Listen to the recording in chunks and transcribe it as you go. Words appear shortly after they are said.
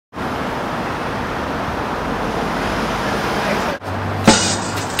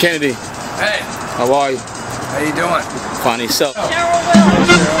Kennedy. Hey. How are you? How you doing? Funny so. Cheryl Wills.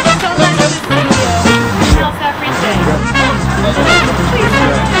 So nice to see you. How's everything?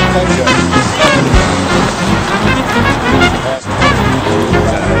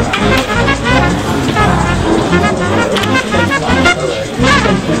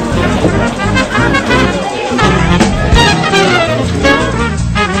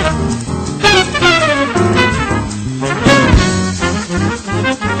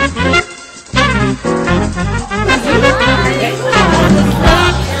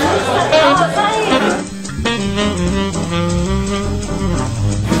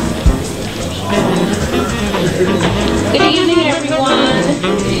 Good evening, everyone.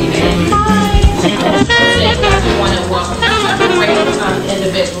 Good evening. Hi. Thank everyone and welcome to a great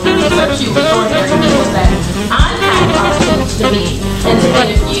individual. Such extraordinary people that I have the opportunity to meet and to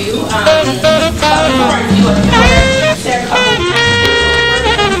interview.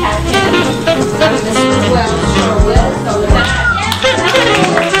 Mrs. Wells, Cheryl Wills. So with that.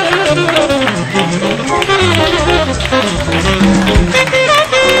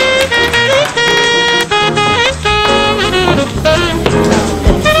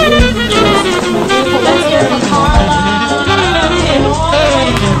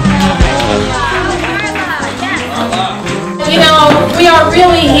 You know, we are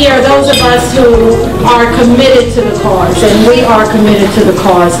really here, those of us who are committed to the cause, and we are committed to the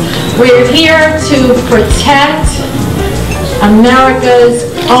cause. We're here to protect America's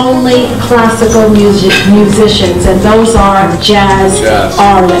only classical musicians, and those are jazz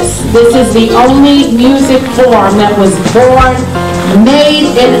artists. This is the only music form that was born,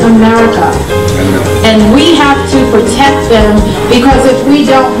 made in America. And we have to protect them, because if we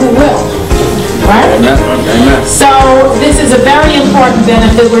don't, who will? Right? Amen. Amen. So this is a very important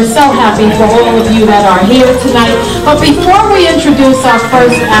benefit. We're so happy for all of you that are here tonight. But before we introduce our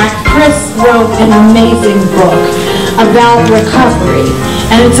first act, Chris wrote an amazing book about recovery.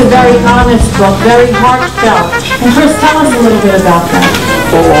 And it's a very honest book, very heartfelt. And Chris, tell us a little bit about that.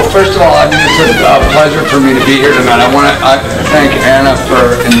 Well, first of all, I mean, it's a pleasure for me to be here tonight. I want to thank Anna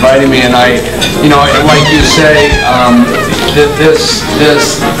for inviting me. And you know, like you say, the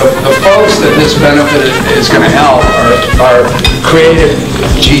folks that this benefit is going to help are creative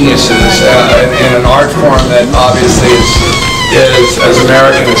geniuses in an art form that obviously is as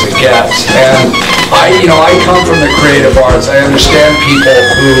American as it gets. And I come from the creative arts. I understand people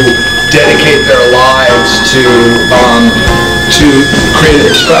who dedicate their lives to creative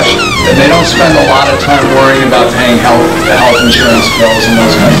expression, and they don't spend a lot of time worrying about paying health insurance bills and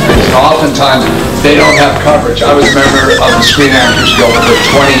those kinds of things. And oftentimes they don't have coverage. I was a member of the Screen Actors Guild for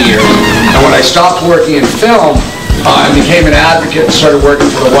 20 years, and when I stopped working in film, I became an advocate and started working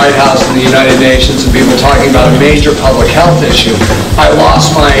for the White House and the United Nations and people talking about a major public health issue. I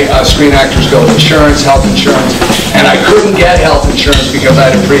lost my Screen Actors Guild insurance, health insurance, and I couldn't get health insurance because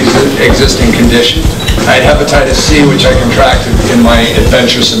I had a pre-existing condition. I had hepatitis C, which I contracted in my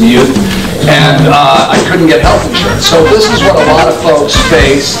adventuresome youth, and I couldn't get health insurance. So this is what a lot of folks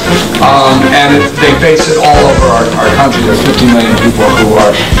face, and they face it all over our country. There are 50 million people who are,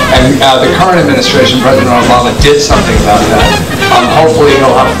 and the current administration, President Obama, did something about that. Hopefully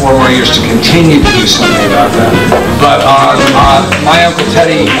he'll have 4 more years to continue to do something about that. But my Uncle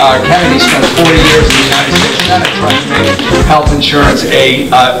Teddy Kennedy spent 40 years in the United States Senate trying to make health insurance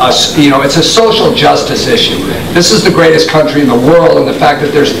it's a social justice issue. This is the greatest country in the world, and the fact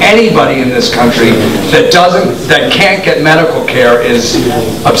that there's anybody in this country that can't get medical care is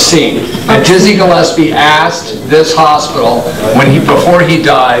obscene. And Dizzie Gellespie asked this hospital before he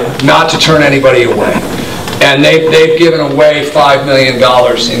died not to turn anybody away. And they've given away $5 million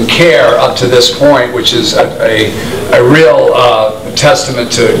in care up to this point, which is a real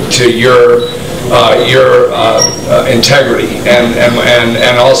testament to your integrity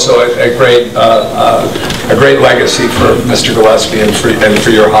and also a great legacy for Mr. Gellespie and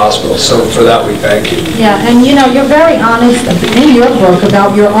for your hospital. So for that we thank you. Yeah, and you know, you're very honest in your book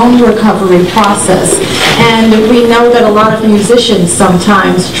about your own recovery process. And we know that a lot of musicians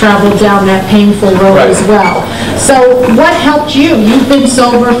sometimes travel down that painful road as well. So what helped you? You've been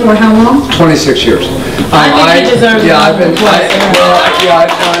sober for how long? 26 years. I think you deserve and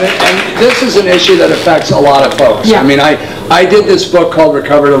this is an issue that affects a lot of folks. Yeah. I mean, I did this book called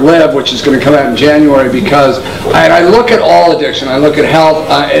Recover to Live, which is going to come out in January, because I look at all addiction. I look at health.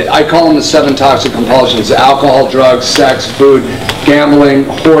 I call them the 7 toxic compulsions: alcohol, drugs, sex, food, gambling,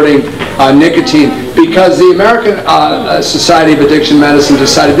 hoarding, nicotine. Because the American Society of Addiction Medicine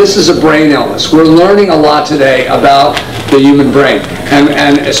decided this is a brain illness. We're learning a lot today about the human brain,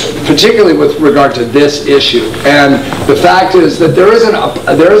 and particularly with regard to this issue. And the fact is that there isn't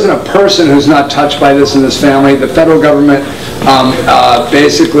a person who's not touched by this in this family. The federal government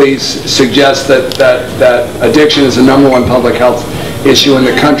basically suggests that addiction is the #1 public health issue in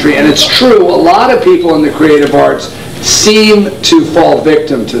the country. And it's true, a lot of people in the creative arts seem to fall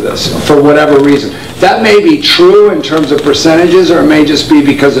victim to this for whatever reason. That may be true in terms of percentages, or it may just be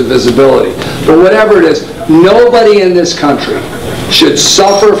because of visibility. But whatever it is, nobody in this country should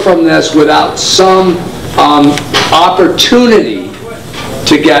suffer from this without some opportunity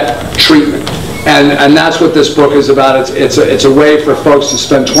to get treatment. And that's what this book is about. It's a way for folks to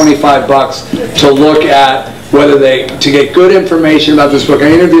spend $25 to look at whether to get good information about this book.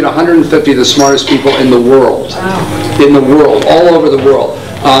 I interviewed 150 of the smartest people in the world. Wow. In the world, all over the world.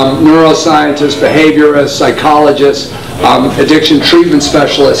 Neuroscientists, behaviorists, psychologists, addiction treatment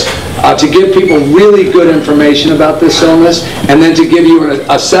specialists, to give people really good information about this illness, and then to give you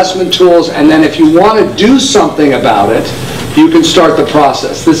assessment tools, and then if you want to do something about it, you can start the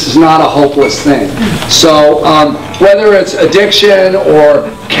process. This is not a hopeless thing. So whether it's addiction or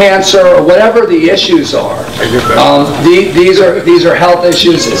cancer or whatever the issues are, these are health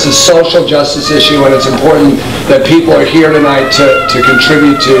issues. It's a social justice issue, and it's important that people are here tonight to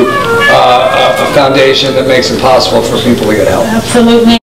contribute to a foundation that makes it possible for people to get help. Absolutely.